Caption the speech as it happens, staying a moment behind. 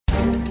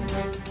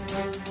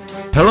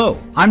Hello,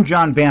 I'm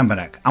John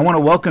Bambenek. I want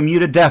to welcome you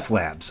to Death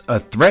Labs, a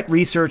threat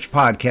research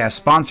podcast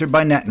sponsored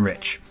by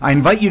Netenrich. I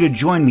invite you to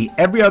join me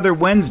every other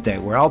Wednesday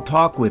where I'll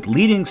talk with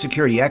leading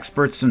security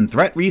experts and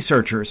threat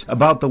researchers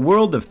about the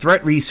world of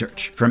threat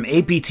research, from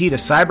APT to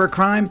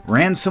cybercrime,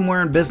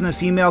 ransomware, and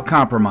business email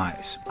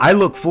compromise. I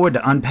look forward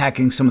to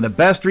unpacking some of the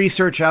best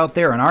research out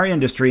there in our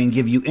industry and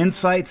give you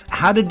insights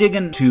how to dig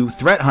into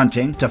threat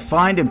hunting to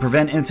find and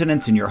prevent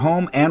incidents in your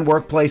home and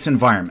workplace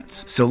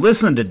environments. So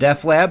listen to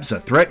Death Labs, a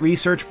threat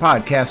research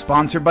podcast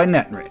sponsored by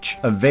Netenrich,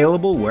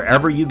 available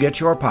wherever you get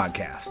your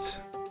podcasts.